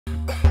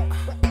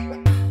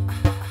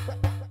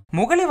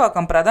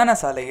முகலிவாக்கம் பிரதான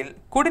சாலையில்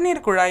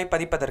குடிநீர் குழாய்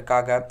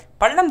பதிப்பதற்காக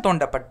பள்ளம்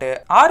தோண்டப்பட்டு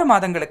 6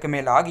 மாதங்களுக்கு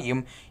மேல்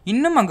ஆகியும்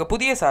இன்னும் அங்கு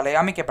புதிய சாலை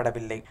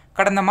அமைக்கப்படவில்லை.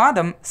 கடந்த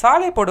மாதம்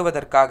சாலை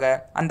போடுவதற்காக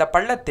அந்த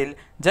பள்ளத்தில்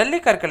ஜல்லி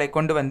கற்களை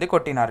கொண்டு வந்து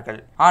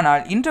கொட்டினார்கள்.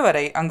 ஆனால் இன்று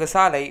வரை அங்கு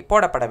சாலை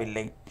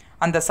போடப்படவில்லை.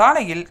 அந்த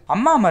சாலையில்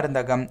அம்மா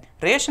மருந்தகம்,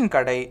 ரேஷன்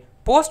கடை,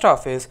 போஸ்ட்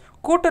ஆஃபீஸ்,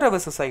 கூட்டுறவு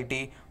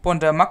சொசைட்டி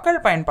போன்ற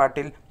மக்கள்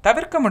பயன்பாட்டில்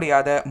தவிர்க்க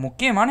முடியாத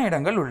முக்கியமான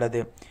இடங்கள்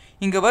உள்ளது.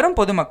 இங்கு வரும்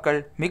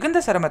பொதுமக்கள்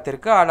மிகுந்த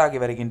சிரமத்திற்கு ஆளாகி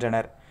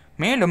வருகின்றனர்.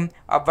 மேலும்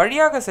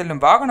அவ்வழியாக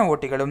செல்லும் வாகன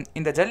ஓட்டிகளும்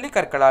இந்த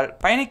ஜல்லிக்கற்களால்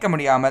பயணிக்க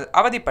முடியாமல்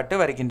அவதிப்பட்டு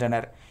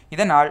வருகின்றனர்.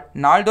 இதனால்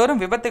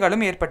நாள்தோறும்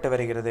விபத்துகளும் ஏற்பட்டு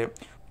வருகிறது.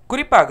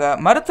 குறிப்பாக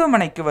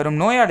மருத்துவமனைக்கு வரும்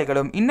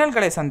நோயாளிகளும்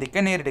இன்னல்களை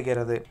சந்திக்க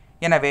நேரிடுகிறது.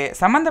 எனவே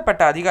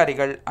சம்பந்தப்பட்ட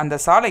அதிகாரிகள் அந்த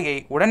சாலையை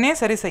உடனே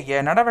சரி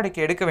செய்ய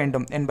நடவடிக்கை எடுக்க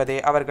வேண்டும் என்பதே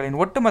அவர்களின்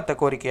ஒட்டுமொத்த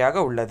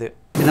கோரிக்கையாக உள்ளது.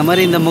 இந்த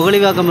மாதிரி இந்த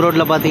முகலிவாக்கம்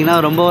ரோட்டில் பார்த்தீங்கன்னா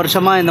ரொம்ப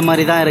வருஷமாக இந்த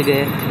மாதிரி தான்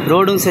இருக்குது.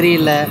 ரோடும்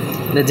சரியில்லை.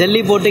 இந்த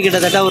ஜல்லி போட்டு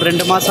கிட்டத்தட்ட ஒரு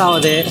 2 மாதம்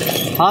ஆகுது.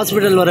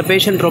 ஹாஸ்பிட்டல் வர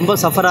பேஷண்ட் ரொம்ப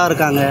சஃபராக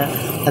இருக்காங்க.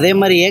 அதே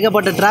மாதிரி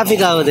ஏகப்பட்ட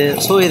டிராஃபிக் ஆகுது.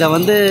 ஸோ இதை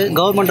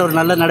கவர்மெண்ட் ஒரு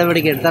நல்ல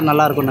நடவடிக்கை எடுத்தால்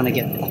நல்லாயிருக்கும்னு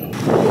நினைக்கிறேன்.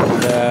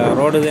 இந்த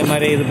ரோடு இதே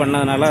மாதிரி இது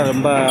பண்ணதுனால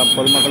ரொம்ப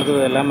பொதுமக்களுக்கு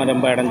இது எல்லாமே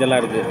ரொம்ப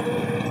இடைஞ்சலாக இருக்குது.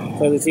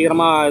 ஸோ இது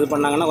சீக்கிரமாக இது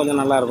பண்ணாங்கன்னா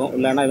கொஞ்சம் நல்லாயிருக்கும்.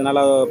 இல்லைன்னா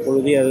இதனால்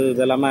புழுதி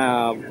இது எல்லாமே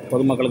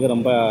பொதுமக்களுக்கு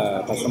ரொம்ப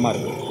கஷ்டமாக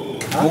இருக்குது.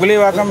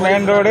 முகலிவாக்கம்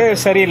மெயின் ரோடு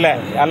சரியில்லை.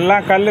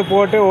 எல்லாம் கல்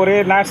போட்டு ஒரே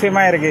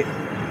நாசியமாக இருக்குது.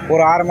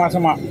 ஒரு 6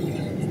 மாதமாக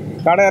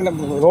கடையில்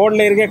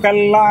ரோட்டில் இருக்க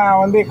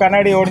கல்லாம்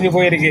கண்ணாடி ஒடிஞ்சு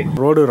போயிருக்கு.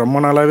 ரோடு ரொம்ப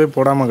நாளாகவே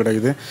போடாமல்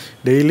கிடக்குது.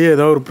 டெய்லி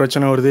ஏதாவது ஒரு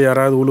பிரச்சனை வருது.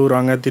 யாராவது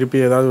உழுவுறாங்க, திருப்பி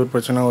ஏதாவது ஒரு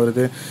பிரச்சனை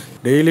வருது.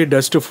 டெய்லி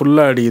டஸ்ட்டு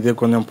ஃபுல்லாக அடிக்குது.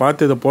 கொஞ்சம்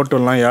பார்த்து இதை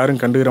போட்டுடலாம். யாரும்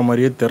கண்டுக்கிற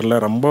மாதிரியே தெரில.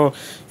 ரொம்ப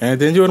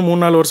எனக்கு தெரிஞ்சு ஒரு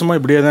 3-4 வருஷமாக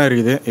இப்படியே தான்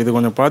இருக்குது. இது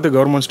கொஞ்சம் பார்த்து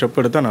கவர்மெண்ட்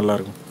ஸ்டெப் எடுத்தால்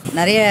நல்லாயிருக்கும்.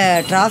 நிறைய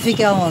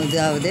டிராஃபிக்காகவும்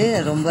இதாகுது,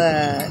 ரொம்ப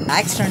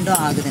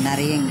ஆக்சிடெண்ட்டும் ஆகுது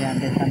நிறைய. இங்கே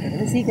அந்த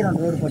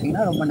சீக்கிரம் ரோடு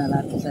போட்டிங்கன்னா ரொம்ப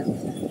நல்லாயிருக்கும்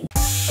சார்.